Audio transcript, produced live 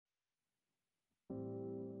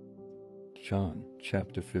John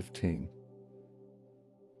chapter 15.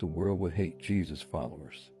 The world will hate Jesus'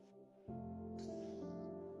 followers.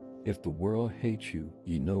 If the world hates you,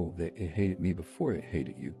 ye know that it hated me before it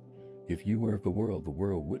hated you. If you were of the world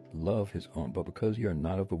would love his own. But because you are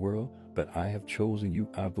not of the world, but I have chosen you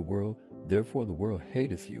out of the world, therefore the world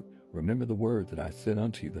hateth you. Remember the word that I said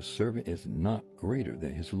unto you, the servant is not greater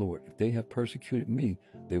than his Lord. If they have persecuted me,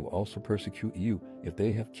 they will also persecute you. If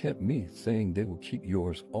they have kept me, saying they will keep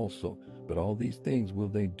yours also. But all these things will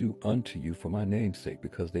they do unto you for my name's sake,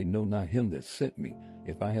 because they know not him that sent me.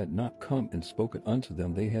 If I had not come and spoken unto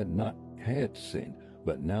them, they had not had sin.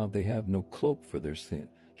 But now they have no cloak for their sin.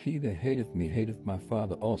 He that hateth me hateth my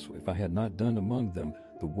Father also. If I had not done among them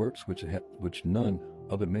the works which none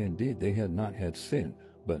other man did, they had not had sin.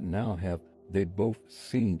 But now have they both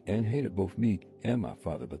seen and hated both me and my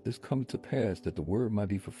Father. But this cometh to pass, that the word might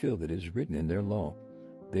be fulfilled that is written in their law.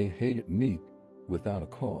 They hated me without a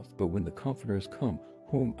cause. But when the Comforter is come,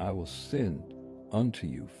 whom I will send unto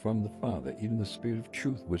you from the Father, even the Spirit of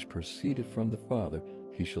truth, which proceeded from the Father,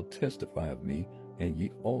 he shall testify of me, and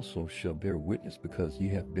ye also shall bear witness, because ye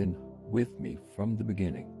have been with me from the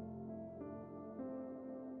beginning.